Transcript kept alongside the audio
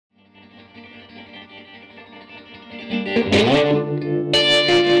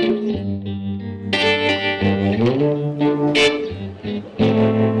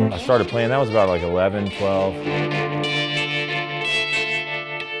I started playing, that was about like 11, 12.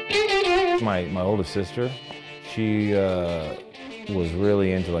 My oldest sister, she was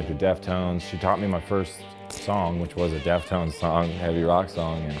really into like the Deftones. She taught me my first song, which was a Deftones song, heavy rock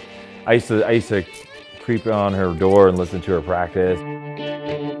song. And I used to creep on her door and listen to her practice.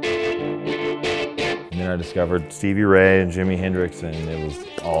 And then I discovered Stevie Ray and Jimi Hendrix, and it was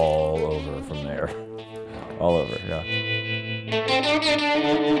all over from there. All over, yeah.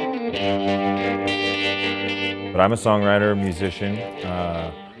 But I'm a songwriter, musician,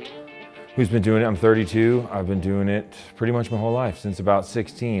 who's been doing it. I'm 32. I've been doing it pretty much my whole life, since about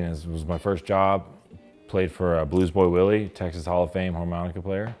 16. It was my first job. Played for Blues Boy Willie, Texas Hall of Fame harmonica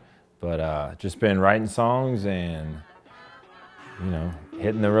player. But just been writing songs and, you know,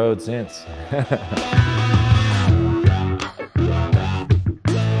 hitting the road since.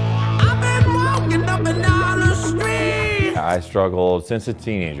 I struggled since a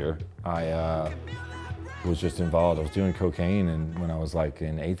teenager. I was just involved. I was doing cocaine and when I was like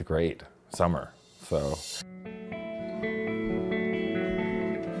in 8th grade, summer, so.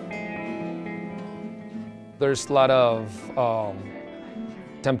 There's a lot of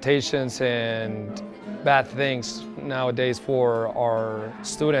temptations and bad things nowadays for our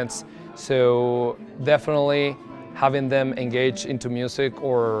students. So definitely having them engage into music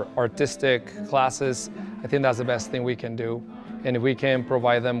or artistic classes, I think that's the best thing we can do. And if we can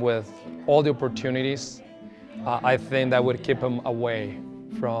provide them with all the opportunities, I think that would keep them away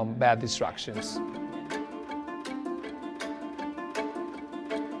from bad distractions.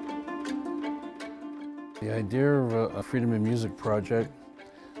 The idea of a Freedom in Music project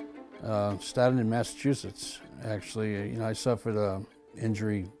started in Massachusetts. Actually, I suffered an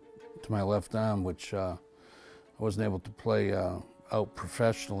injury to my left arm, which I wasn't able to play out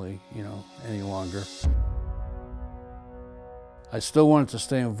professionally, any longer. I still wanted to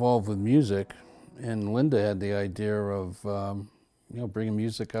stay involved with music, and Linda had the idea of, bringing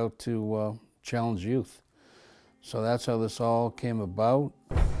music out to challenge youth. So that's how this all came about.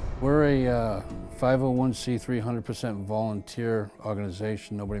 We're a 501c3, 100% volunteer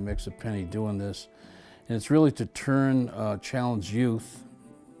organization. Nobody makes a penny doing this. And it's really to turn challenged youth,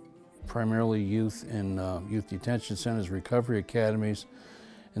 primarily youth in youth detention centers, recovery academies,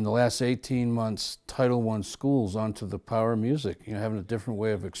 in the last 18 months, Title I schools onto the power of music. Having a different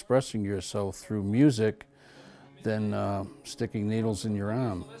way of expressing yourself through music than sticking needles in your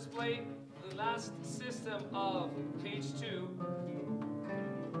arm. Let's play the last system of page 2.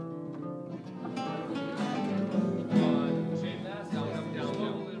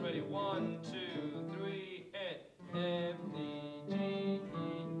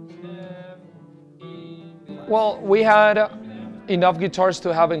 Well, we had enough guitars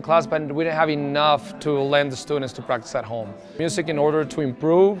to have in class, but we didn't have enough to lend the students to practice at home. Music, in order to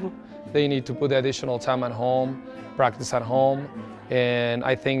improve, they need to put the additional time at home, practice at home, and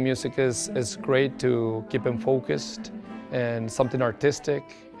I think music is great to keep them focused and something artistic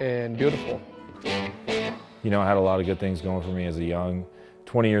and beautiful. I had a lot of good things going for me as a young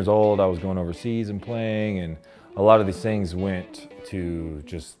 20 years old. I was going overseas and playing, and a lot of these things went to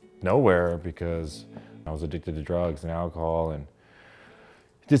just nowhere because I was addicted to drugs and alcohol and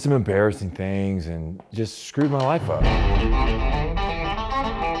did some embarrassing things and just screwed my life up.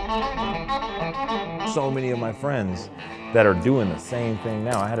 So many of my friends that are doing the same thing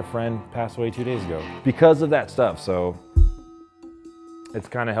now. I had a friend pass away 2 days ago because of that stuff. So it's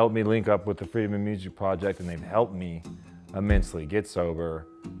kind of helped me link up with the Freedom in Music Project, and they've helped me immensely get sober,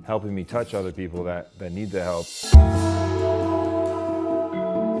 helping me touch other people that need the help.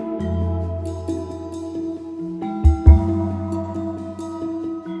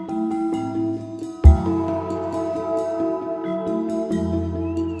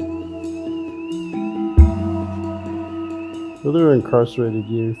 Well, they're incarcerated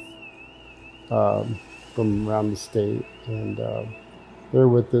youth from around the state, and they're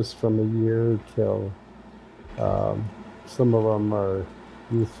with us from a year till some of them are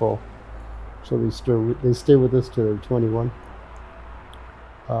youthful, so they stay with us till they're 21.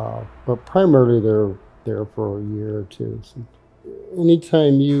 But primarily they're there for a year or two. So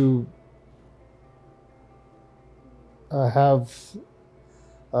anytime you have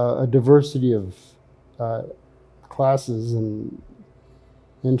a diversity of classes and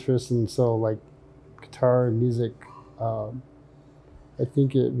interests, and so like guitar and music, I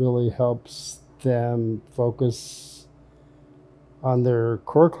think it really helps them focus on their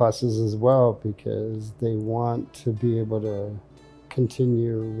core classes as well, because they want to be able to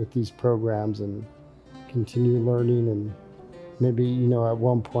continue with these programs and continue learning and maybe, you know, at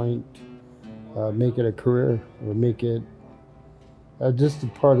one point make it a career or make it just a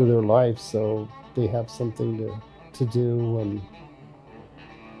part of their life, so they have something to do, and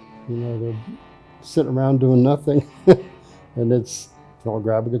you know, they're sitting around doing nothing and I'll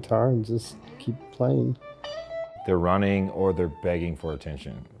grab a guitar and just keep playing. They're running or they're begging for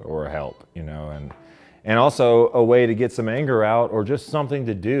attention or help, you know, and also a way to get some anger out or just something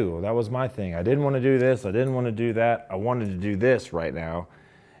to do. That was my thing. I didn't want to do this, I didn't want to do that. I wanted to do this right now,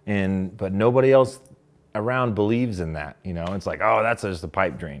 but nobody else around believes in that, you know. It's like, oh, that's just a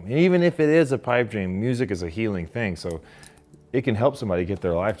pipe dream. And even if it is a pipe dream, music is a healing thing, so it can help somebody get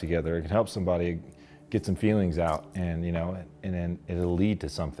their life together. It can help somebody get some feelings out, and you know, and then it'll lead to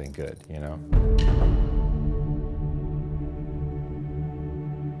something good, you know.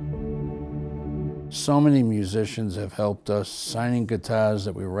 So many musicians have helped us, signing guitars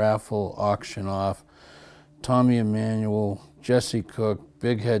that we raffle, auction off. Tommy Emmanuel, Jesse Cook,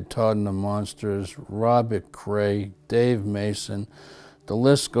 Big Head Todd and the Monsters, Robert Cray, Dave Mason. The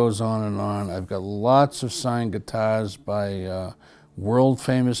list goes on and on. I've got lots of signed guitars by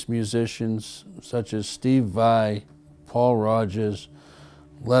world-famous musicians such as Steve Vai, Paul Rogers,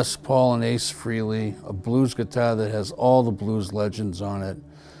 Les Paul and Ace Frehley, a blues guitar that has all the blues legends on it.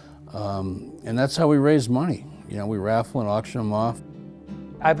 And that's how we raise money. You know, we raffle and auction them off.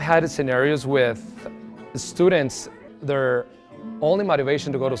 I've had scenarios with students, their only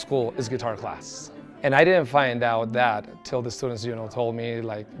motivation to go to school is guitar class. And I didn't find out that till the students, you know, told me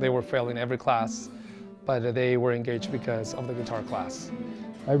like they were failing every class, but they were engaged because of the guitar class.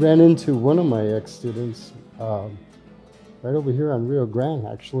 I ran into one of my ex-students right over here on Rio Grande,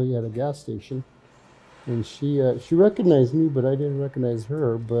 actually, at a gas station. And she recognized me, but I didn't recognize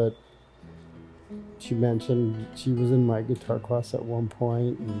her. But she mentioned she was in my guitar class at one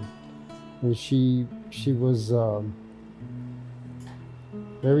point, and she was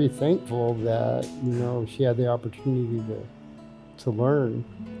very thankful that, you know, she had the opportunity to learn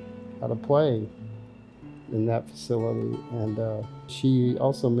how to play in that facility. And she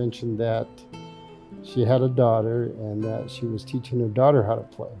also mentioned that she had a daughter and that she was teaching her daughter how to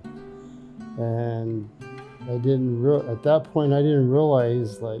play. And at that point I didn't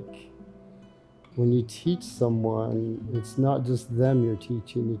realize, like, when you teach someone, it's not just them you're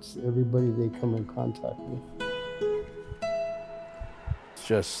teaching, it's everybody they come in contact with. It's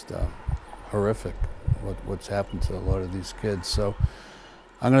just horrific what's happened to a lot of these kids. So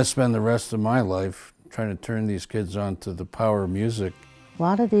I'm going to spend the rest of my life trying to turn these kids on to the power of music. A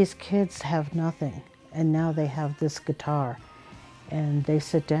lot of these kids have nothing, and now they have this guitar. And they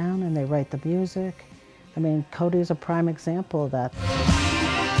sit down and they write the music. I mean, Cody's a prime example of that.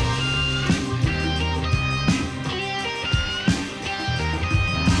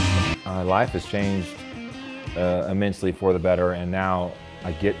 Life has changed immensely for the better, and now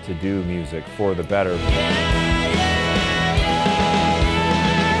I get to do music for the better.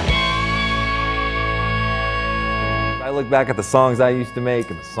 I look back at the songs I used to make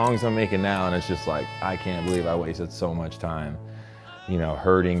and the songs I'm making now, and it's just like, I can't believe I wasted so much time, you know,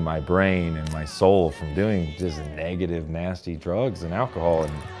 hurting my brain and my soul from doing just negative, nasty drugs and alcohol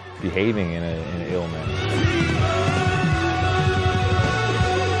and behaving in an ill manner.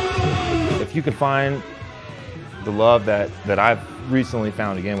 If you could find the love that I've recently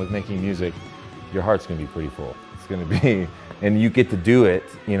found again with making music, your heart's gonna be pretty full. It's gonna be, and you get to do it,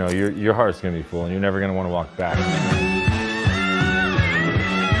 you know, your heart's gonna be full and you're never gonna wanna walk back.